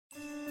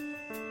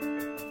So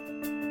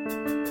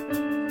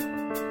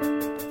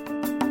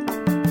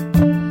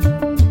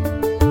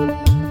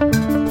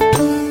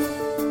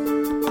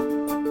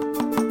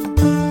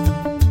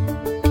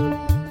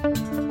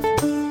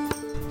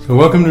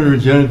welcome to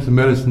Regenerative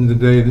Medicine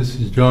Today. This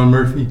is John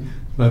Murphy.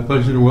 It's my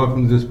pleasure to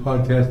welcome to this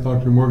podcast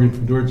Dr. Morgan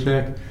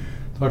Fedorchak.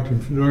 Dr.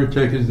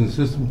 Fedorchak is an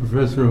assistant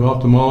professor of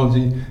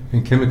ophthalmology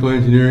and chemical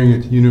engineering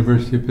at the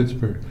University of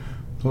Pittsburgh.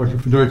 Dr.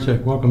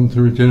 Fedorchak, welcome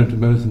to Regenerative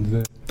Medicine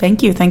Today.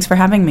 Thank you. Thanks for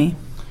having me.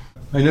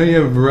 I know you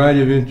have a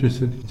variety of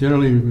interests that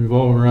generally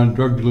revolve around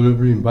drug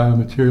delivery and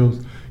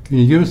biomaterials. Can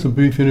you give us a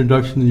brief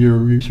introduction to your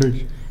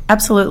research?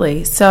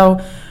 Absolutely.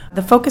 So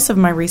the focus of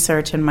my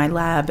research in my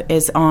lab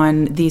is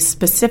on the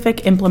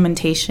specific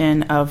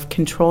implementation of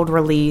controlled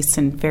release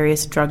and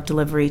various drug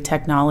delivery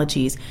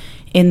technologies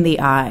in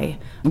the eye.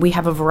 We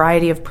have a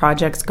variety of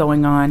projects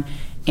going on,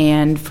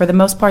 and for the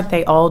most part,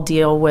 they all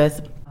deal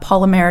with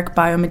polymeric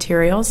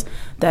biomaterials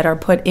that are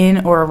put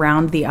in or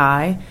around the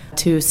eye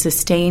to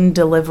sustain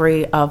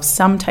delivery of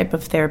some type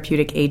of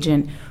therapeutic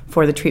agent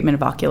for the treatment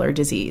of ocular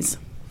disease.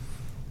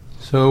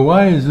 So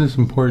why is this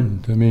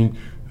important? I mean,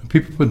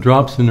 people put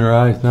drops in their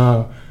eyes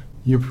now.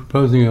 You're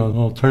proposing an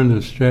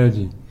alternative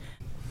strategy.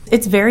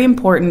 It's very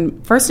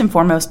important, first and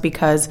foremost,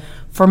 because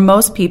for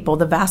most people,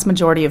 the vast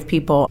majority of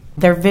people,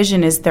 their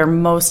vision is their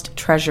most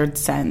treasured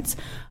sense.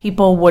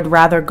 People would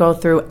rather go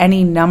through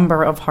any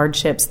number of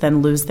hardships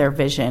than lose their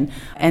vision.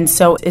 And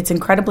so it's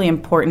incredibly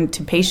important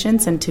to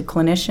patients and to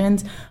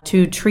clinicians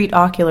to treat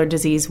ocular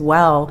disease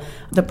well.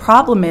 The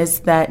problem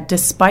is that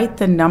despite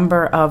the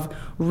number of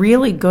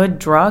really good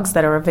drugs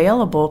that are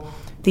available,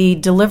 the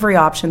delivery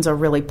options are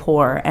really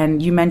poor.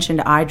 And you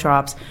mentioned eye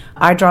drops.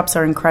 Eye drops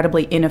are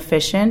incredibly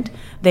inefficient.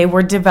 They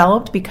were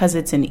developed because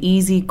it's an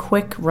easy,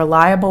 quick,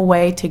 reliable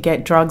way to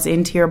get drugs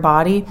into your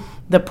body.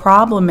 The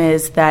problem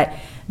is that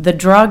the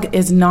drug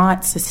is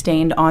not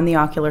sustained on the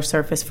ocular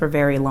surface for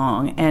very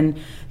long. And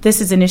this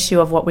is an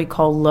issue of what we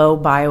call low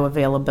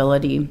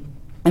bioavailability.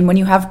 And when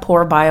you have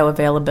poor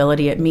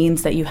bioavailability, it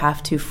means that you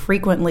have to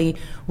frequently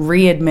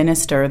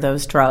re-administer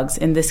those drugs,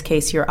 in this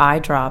case, your eye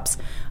drops.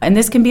 And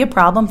this can be a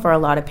problem for a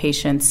lot of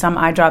patients. Some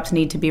eye drops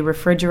need to be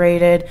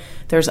refrigerated.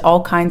 There's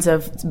all kinds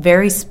of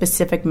very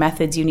specific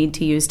methods you need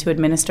to use to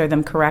administer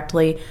them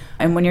correctly.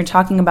 And when you're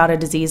talking about a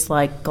disease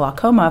like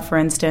glaucoma, for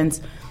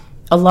instance,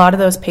 a lot of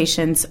those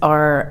patients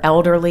are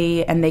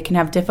elderly and they can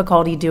have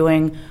difficulty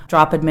doing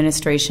drop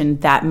administration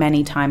that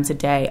many times a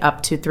day,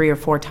 up to 3 or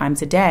 4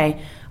 times a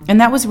day. And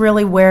that was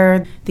really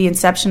where the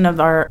inception of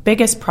our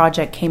biggest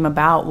project came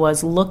about,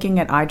 was looking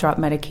at eye drop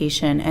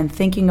medication and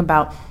thinking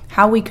about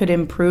how we could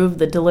improve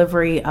the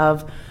delivery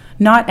of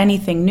not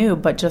anything new,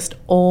 but just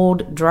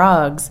old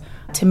drugs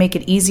to make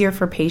it easier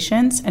for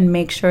patients and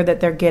make sure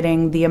that they're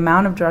getting the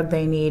amount of drug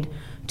they need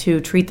to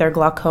treat their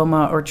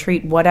glaucoma or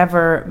treat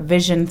whatever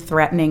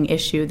vision-threatening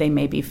issue they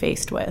may be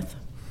faced with.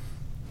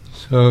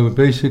 So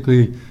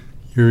basically,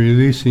 you're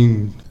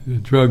releasing the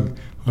drug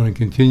on a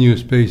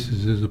continuous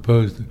basis as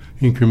opposed to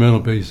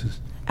incremental basis.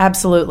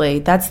 Absolutely.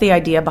 That's the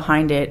idea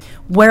behind it.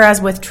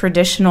 Whereas with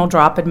traditional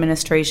drop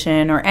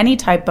administration or any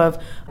type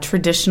of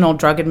traditional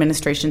drug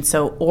administration,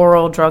 so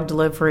oral drug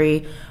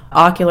delivery,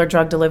 ocular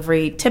drug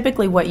delivery,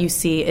 typically what you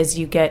see is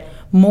you get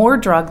more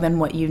drug than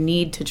what you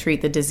need to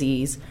treat the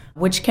disease,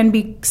 which can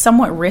be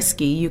somewhat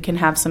risky. You can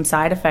have some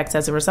side effects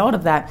as a result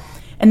of that.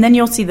 And then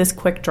you'll see this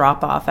quick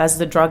drop-off as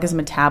the drug is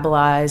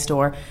metabolized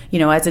or,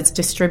 as it's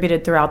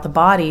distributed throughout the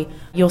body,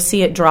 you'll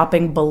see it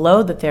dropping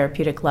below the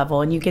therapeutic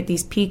level, and you get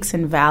these peaks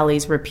and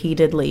valleys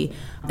repeatedly.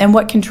 And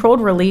what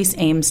controlled release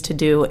aims to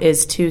do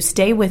is to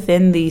stay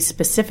within the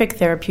specific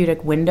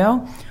therapeutic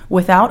window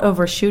without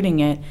overshooting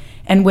it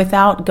and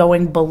without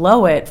going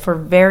below it for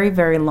very,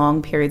 very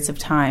long periods of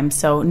time.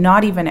 So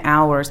not even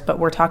hours, but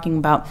we're talking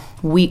about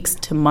weeks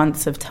to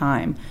months of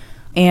time.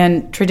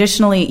 And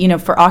traditionally,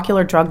 for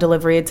ocular drug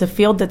delivery, it's a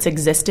field that's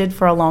existed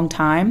for a long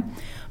time,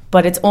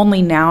 but it's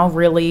only now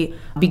really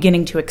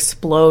beginning to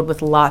explode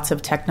with lots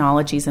of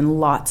technologies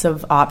and lots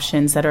of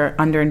options that are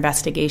under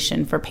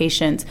investigation for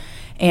patients.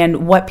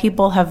 And what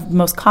people have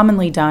most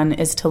commonly done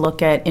is to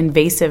look at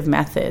invasive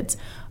methods.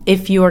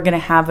 If you are going to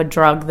have a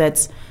drug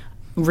that's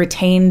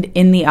retained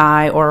in the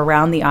eye or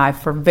around the eye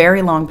for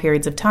very long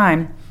periods of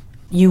time,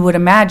 you would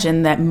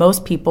imagine that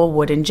most people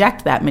would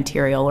inject that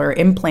material or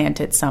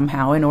implant it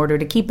somehow in order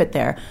to keep it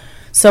there.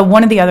 So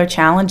one of the other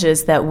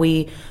challenges that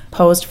we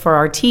posed for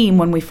our team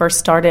when we first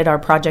started our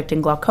project in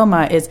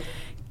glaucoma is,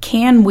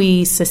 can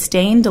we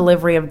sustain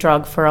delivery of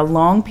drug for a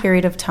long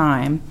period of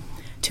time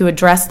to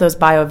address those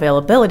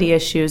bioavailability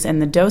issues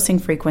and the dosing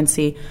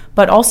frequency,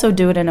 but also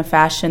do it in a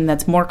fashion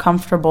that's more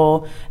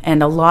comfortable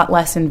and a lot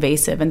less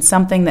invasive and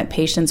something that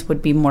patients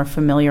would be more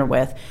familiar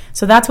with.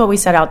 So that's what we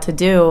set out to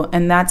do,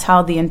 and that's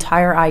how the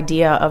entire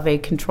idea of a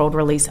controlled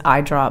release eye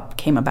drop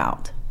came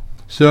about.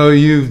 So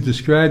you've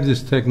described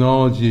this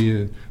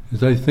technology.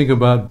 As I think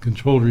about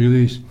controlled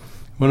release,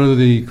 one of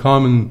the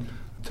common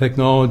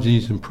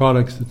technologies and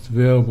products that's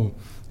available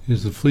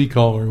is the flea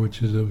collar,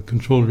 which is a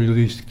controlled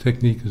release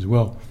technique as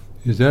well.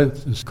 Is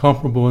that a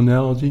comparable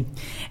analogy?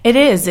 It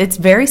is. It's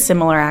very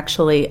similar,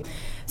 actually.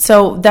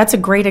 So that's a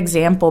great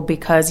example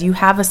because you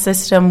have a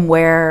system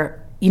where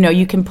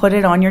you can put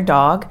it on your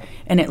dog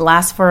and it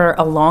lasts for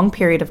a long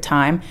period of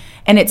time,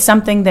 and it's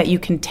something that you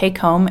can take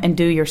home and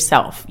do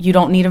yourself. You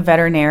don't need a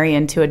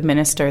veterinarian to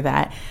administer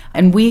that.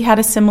 And we had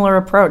a similar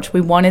approach. We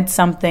wanted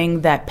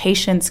something that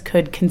patients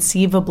could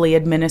conceivably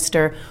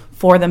administer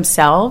for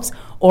themselves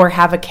or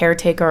have a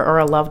caretaker or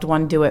a loved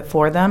one do it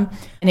for them,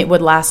 and it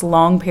would last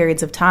long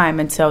periods of time.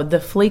 And so the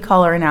flea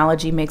collar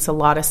analogy makes a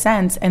lot of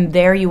sense. And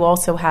there you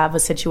also have a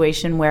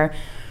situation where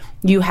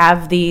you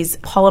have these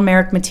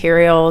polymeric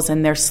materials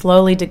and they're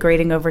slowly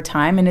degrading over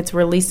time, and it's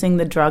releasing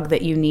the drug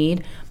that you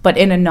need, but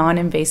in a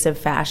non-invasive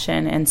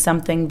fashion, and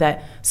something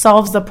that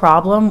solves the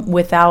problem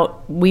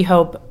without, we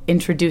hope,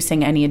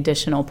 introducing any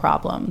additional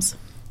problems.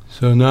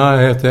 So now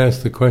I have to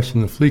ask the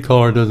question, the flea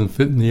collar doesn't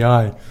fit in the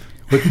eye.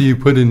 What do you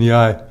put in the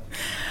eye?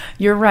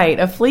 You're right.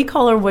 A flea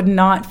collar would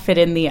not fit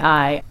in the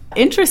eye.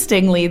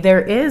 Interestingly,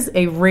 there is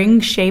a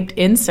ring-shaped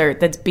insert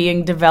that's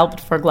being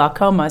developed for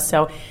glaucoma.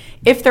 So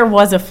if there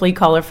was a flea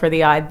collar for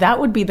the eye, that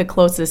would be the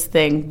closest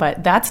thing,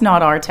 but that's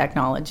not our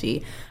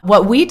technology.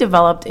 What we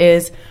developed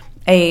is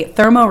a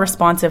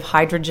thermoresponsive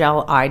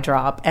hydrogel eye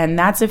drop, and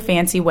that's a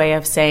fancy way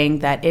of saying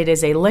that it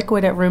is a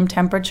liquid at room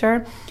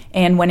temperature,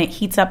 and when it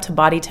heats up to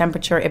body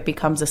temperature, it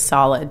becomes a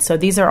solid. So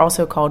these are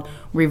also called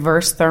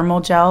reverse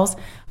thermal gels.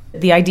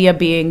 The idea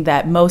being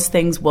that most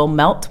things will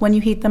melt when you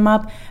heat them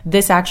up.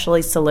 This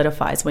actually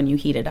solidifies when you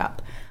heat it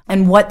up.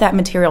 And what that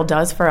material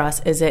does for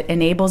us is it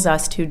enables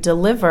us to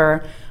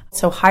deliver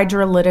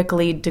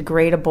hydrolytically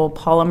degradable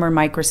polymer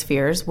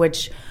microspheres,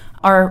 which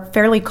are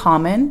fairly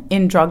common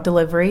in drug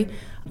delivery.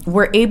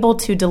 We're able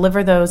to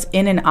deliver those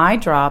in an eye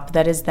drop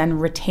that is then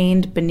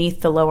retained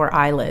beneath the lower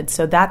eyelid.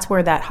 So that's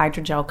where that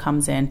hydrogel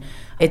comes in.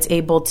 It's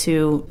able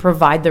to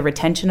provide the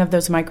retention of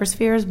those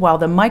microspheres while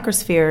the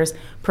microspheres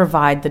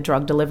provide the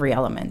drug delivery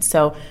element.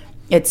 So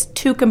it's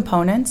two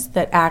components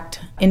that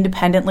act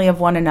independently of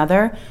one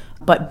another,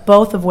 but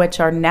both of which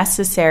are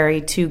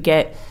necessary to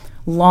get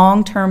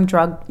long-term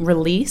drug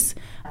release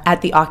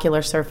at the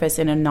ocular surface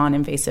in a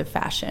non-invasive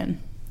fashion.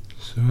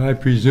 So I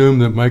presume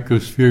that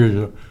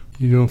microspheres,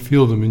 you don't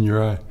feel them in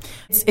your eye.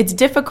 It's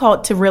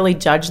difficult to really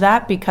judge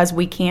that because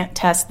we can't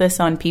test this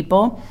on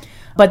people.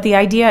 But the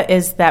idea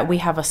is that we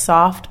have a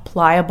soft,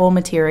 pliable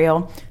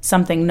material,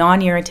 something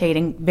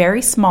non-irritating,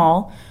 very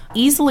small,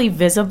 easily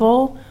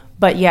visible,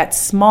 but yet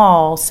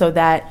small so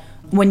that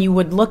when you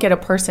would look at a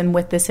person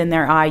with this in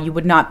their eye, you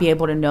would not be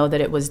able to know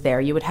that it was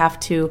there. You would have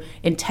to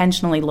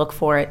intentionally look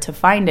for it to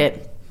find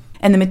it.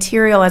 And the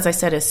material, as I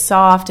said, is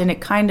soft, and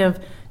it kind of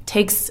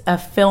takes a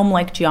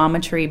film-like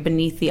geometry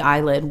beneath the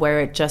eyelid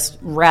where it just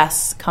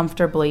rests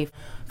comfortably.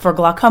 For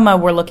glaucoma,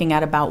 we're looking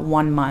at about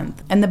 1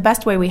 month. And the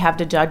best way we have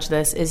to judge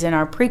this is in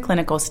our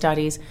preclinical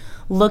studies,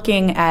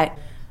 looking at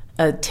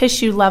a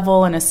tissue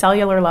level and a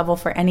cellular level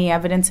for any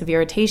evidence of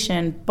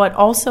irritation, but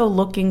also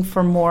looking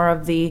for more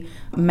of the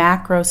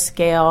macro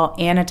scale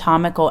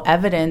anatomical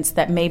evidence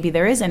that maybe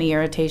there is any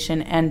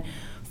irritation. And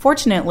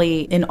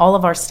fortunately, in all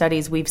of our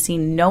studies, we've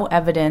seen no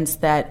evidence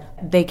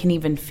that they can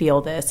even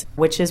feel this,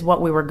 which is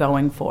what we were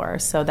going for.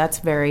 So that's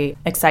very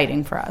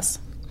exciting for us.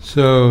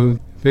 So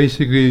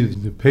basically,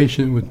 the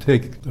patient would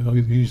take, I'll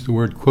use the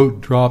word, quote,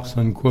 drops,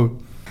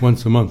 unquote,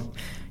 once a month.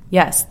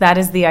 Yes, that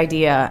is the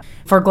idea.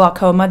 For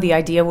glaucoma, the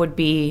idea would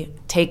be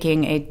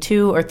taking a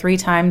 2 or 3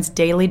 times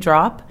daily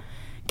drop,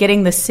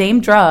 getting the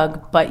same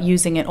drug, but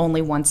using it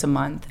only once a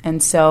month.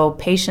 And so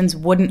patients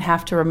wouldn't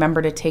have to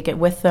remember to take it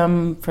with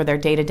them for their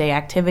day-to-day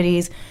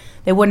activities.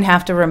 They wouldn't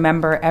have to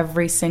remember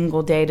every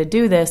single day to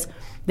do this.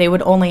 They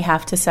would only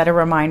have to set a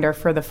reminder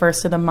for the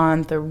first of the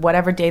month or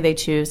whatever day they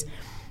choose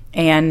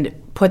and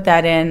put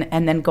that in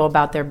and then go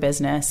about their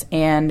business.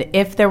 And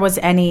if there was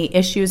any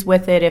issues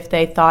with it, if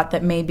they thought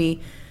that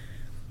maybe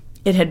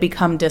it had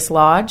become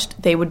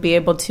dislodged, they would be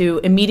able to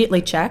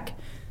immediately check,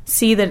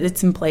 see that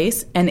it's in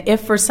place, and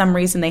if for some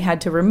reason they had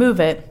to remove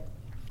it,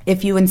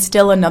 if you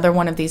instill another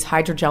one of these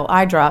hydrogel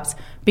eye drops,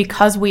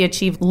 because we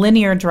achieve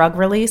linear drug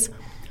release,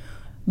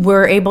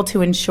 we're able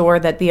to ensure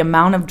that the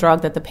amount of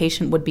drug that the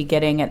patient would be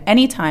getting at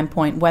any time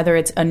point, whether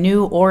it's a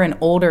new or an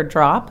older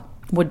drop,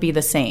 would be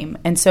the same.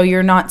 And so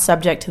you're not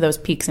subject to those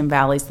peaks and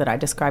valleys that I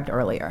described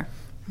earlier.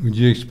 Would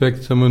you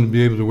expect someone to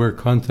be able to wear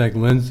contact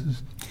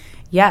lenses?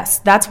 Yes,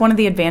 that's one of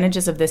the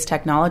advantages of this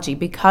technology.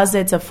 Because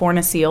it's a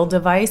Fornicel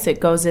device, it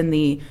goes in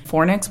the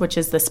fornix, which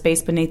is the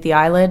space beneath the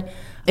eyelid.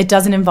 It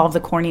doesn't involve the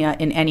cornea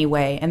in any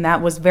way, and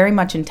that was very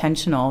much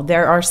intentional.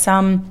 There are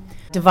some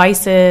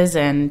devices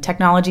and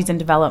technologies in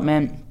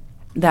development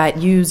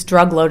that use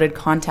drug-loaded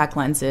contact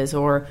lenses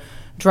or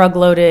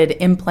drug-loaded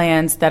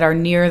implants that are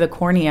near the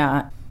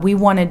cornea. We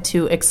wanted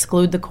to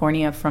exclude the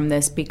cornea from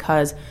this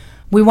because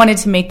we wanted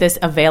to make this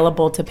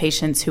available to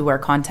patients who wear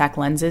contact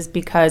lenses,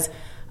 because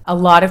a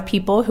lot of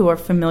people who are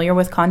familiar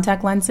with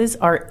contact lenses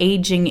are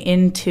aging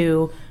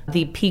into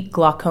the peak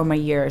glaucoma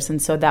years, and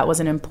so that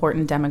was an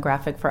important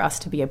demographic for us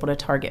to be able to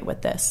target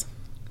with this.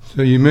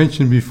 So you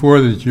mentioned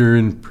before that you're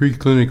in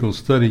preclinical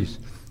studies.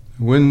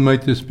 When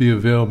might this be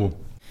available?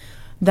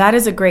 That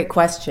is a great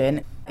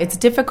question. It's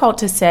difficult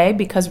to say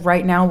because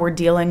right now we're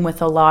dealing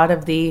with a lot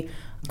of the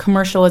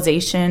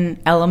commercialization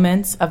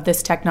elements of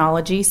this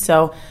technology.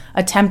 So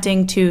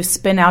attempting to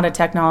spin out a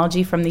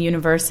technology from the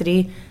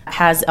university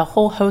has a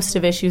whole host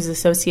of issues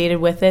associated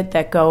with it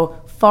that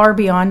go far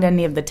beyond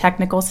any of the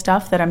technical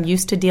stuff that I'm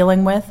used to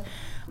dealing with.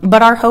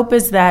 But our hope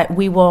is that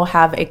we will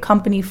have a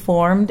company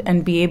formed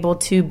and be able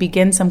to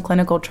begin some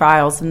clinical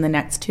trials in the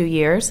next 2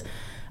 years.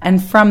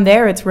 And from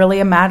there, it's really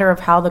a matter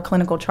of how the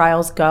clinical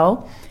trials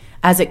go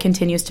as it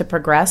continues to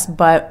progress.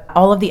 But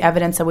all of the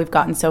evidence that we've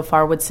gotten so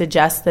far would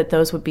suggest that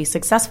those would be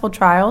successful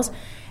trials.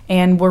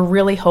 And we're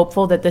really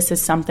hopeful that this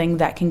is something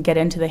that can get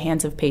into the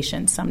hands of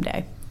patients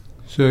someday.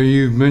 So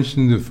you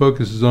mentioned the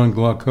focus is on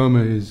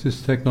glaucoma. Is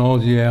this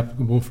technology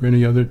applicable for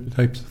any other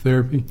types of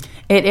therapy?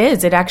 It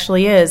is. It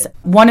actually is.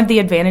 One of the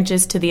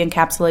advantages to the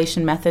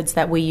encapsulation methods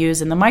that we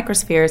use in the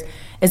microspheres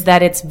is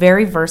that it's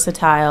very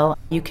versatile.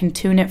 You can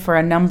tune it for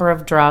a number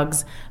of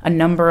drugs, a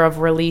number of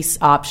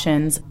release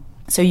options.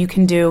 So you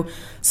can do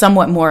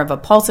somewhat more of a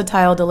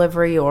pulsatile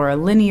delivery or a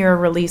linear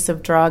release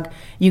of drug.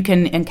 You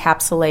can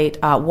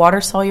encapsulate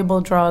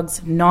water-soluble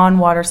drugs,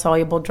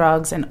 non-water-soluble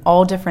drugs, and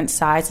all different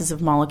sizes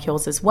of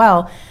molecules as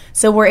well.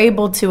 So we're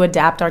able to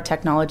adapt our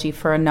technology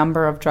for a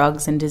number of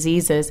drugs and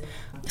diseases.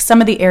 Some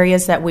of the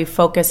areas that we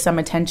focus some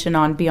attention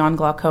on beyond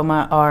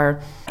glaucoma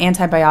are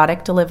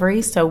antibiotic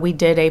delivery. So we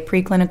did a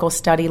preclinical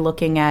study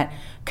looking at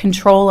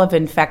control of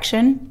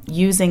infection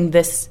using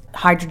this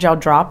hydrogel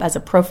drop as a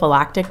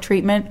prophylactic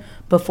treatment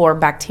before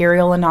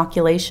bacterial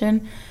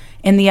inoculation.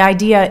 And the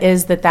idea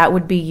is that that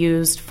would be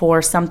used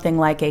for something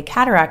like a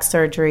cataract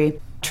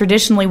surgery.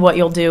 Traditionally, what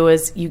you'll do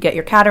is you get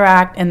your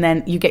cataract and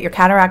then you get your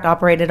cataract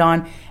operated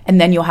on, and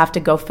then you'll have to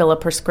go fill a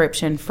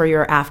prescription for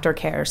your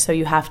aftercare. So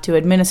you have to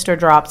administer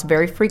drops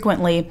very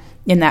frequently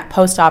in that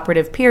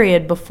post-operative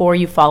period before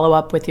you follow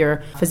up with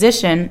your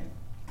physician.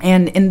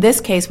 And in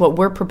this case, what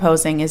we're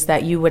proposing is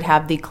that you would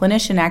have the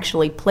clinician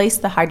actually place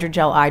the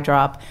hydrogel eye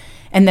drop,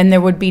 and then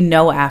there would be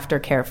no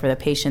aftercare for the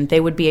patient. They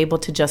would be able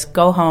to just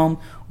go home,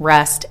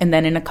 rest, and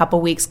then in a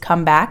couple weeks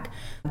come back.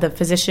 The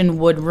physician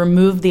would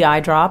remove the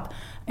eye drop,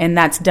 and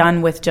that's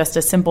done with just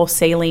a simple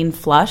saline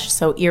flush,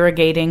 so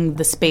irrigating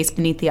the space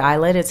beneath the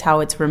eyelid is how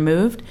it's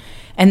removed,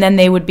 and then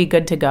they would be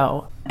good to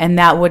go. And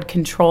that would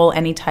control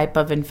any type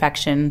of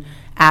infection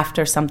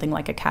after something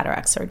like a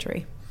cataract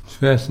surgery. It's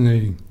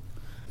fascinating.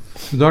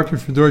 So Dr.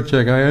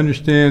 Fedorchak, I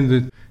understand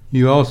that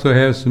you also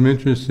have some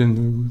interest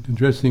in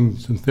addressing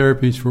some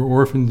therapies for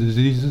orphan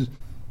diseases.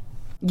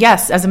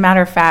 Yes, as a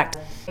matter of fact,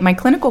 my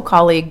clinical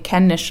colleague,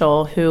 Ken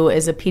Nischel, who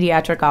is a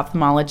pediatric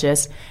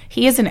ophthalmologist,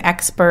 he is an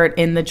expert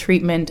in the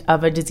treatment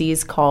of a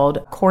disease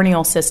called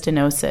corneal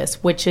cystinosis,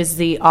 which is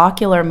the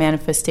ocular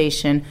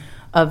manifestation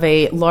of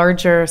a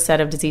larger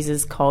set of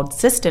diseases called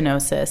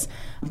cystinosis.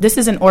 This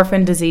is an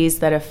orphan disease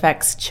that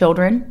affects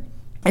children.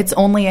 It's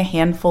only a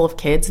handful of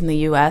kids in the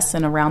U.S.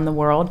 and around the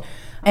world,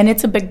 and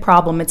it's a big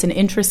problem. It's an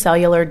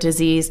intracellular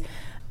disease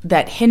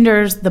that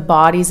hinders the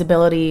body's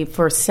ability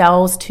for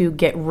cells to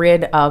get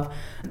rid of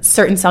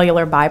certain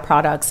cellular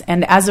byproducts.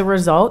 And as a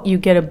result, you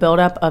get a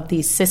buildup of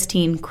these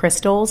cystine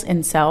crystals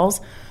in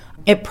cells.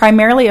 It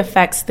primarily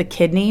affects the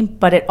kidney,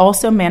 but it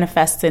also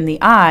manifests in the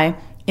eye,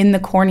 in the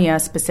cornea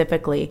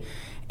specifically.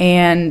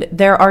 And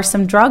there are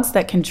some drugs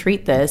that can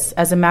treat this.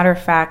 As a matter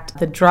of fact,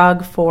 the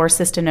drug for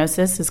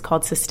cystinosis is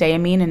called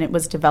cysteamine, and it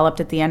was developed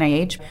at the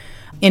NIH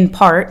in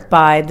part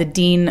by the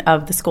dean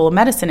of the School of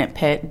Medicine at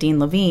Pitt, Dean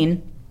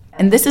Levine.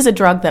 And this is a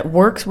drug that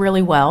works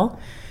really well,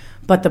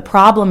 but the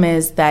problem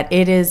is that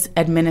it is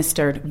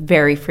administered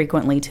very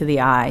frequently to the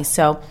eye.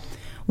 So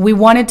we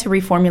wanted to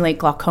reformulate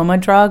glaucoma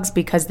drugs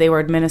because they were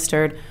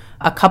administered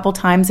a couple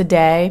times a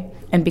day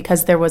and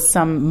because there was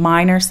some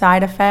minor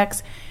side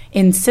effects.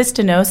 In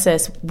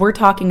cystinosis, we're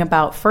talking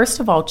about, first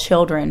of all,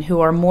 children who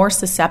are more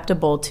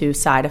susceptible to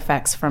side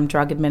effects from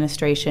drug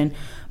administration,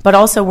 but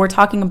also we're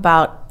talking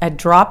about a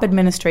drop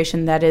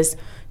administration that is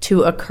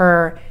to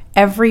occur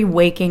every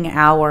waking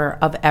hour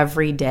of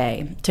every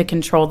day to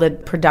control the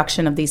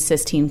production of these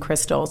cystine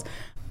crystals.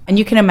 And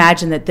you can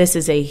imagine that this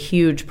is a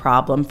huge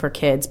problem for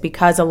kids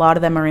because a lot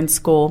of them are in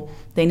school.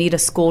 They need a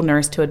school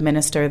nurse to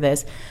administer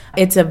this.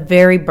 It's a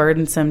very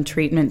burdensome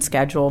treatment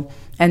schedule.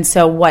 And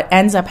so what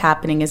ends up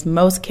happening is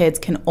most kids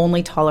can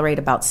only tolerate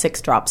about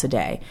 6 drops a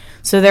day.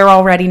 So they're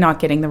already not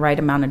getting the right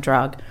amount of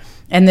drug.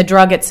 And the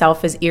drug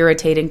itself is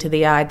irritating to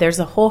the eye. There's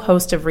a whole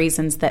host of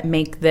reasons that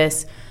make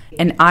this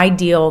an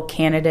ideal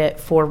candidate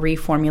for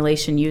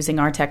reformulation using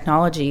our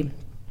technology.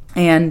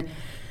 And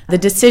the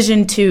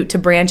decision to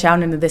branch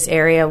out into this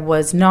area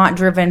was not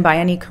driven by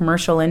any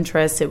commercial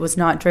interests. It was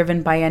not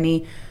driven by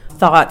any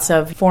thoughts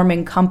of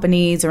forming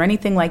companies or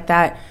anything like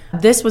that.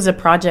 This was a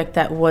project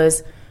that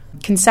was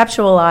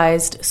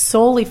conceptualized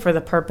solely for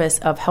the purpose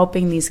of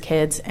helping these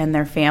kids and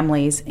their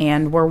families.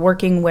 And we're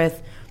working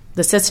with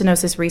the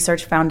Cystinosis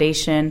Research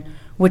Foundation,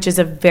 which is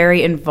a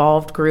very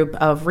involved group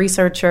of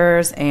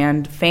researchers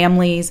and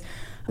families,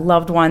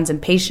 loved ones,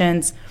 and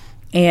patients.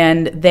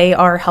 And they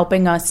are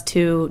helping us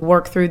to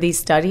work through these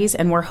studies,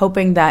 and we're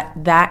hoping that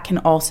that can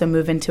also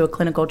move into a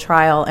clinical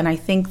trial. And I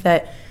think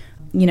that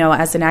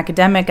as an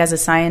academic, as a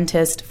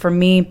scientist, for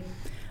me,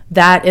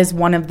 that is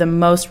one of the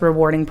most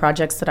rewarding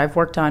projects that I've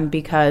worked on,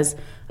 because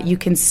you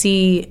can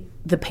see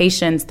the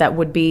patients that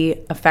would be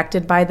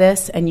affected by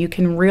this, and you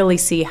can really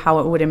see how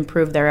it would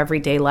improve their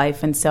everyday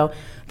life. And so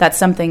that's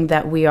something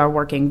that we are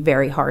working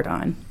very hard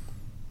on.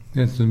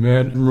 That's an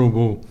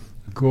admirable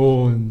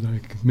goal, and I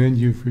commend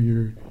you for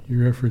your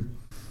effort.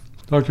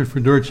 Dr.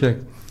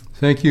 Fedorchak,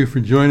 thank you for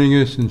joining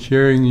us and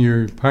sharing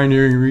your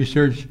pioneering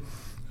research.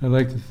 I'd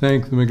like to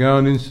thank the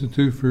McGowan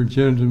Institute for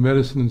Regenerative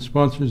Medicine that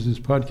sponsors this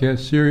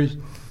podcast series,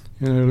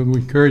 and I would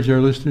encourage our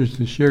listeners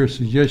to share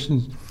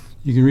suggestions.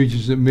 You can reach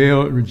us at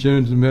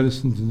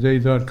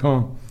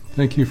mail@regenerativemedicinetoday.com.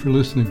 Thank you for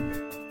listening.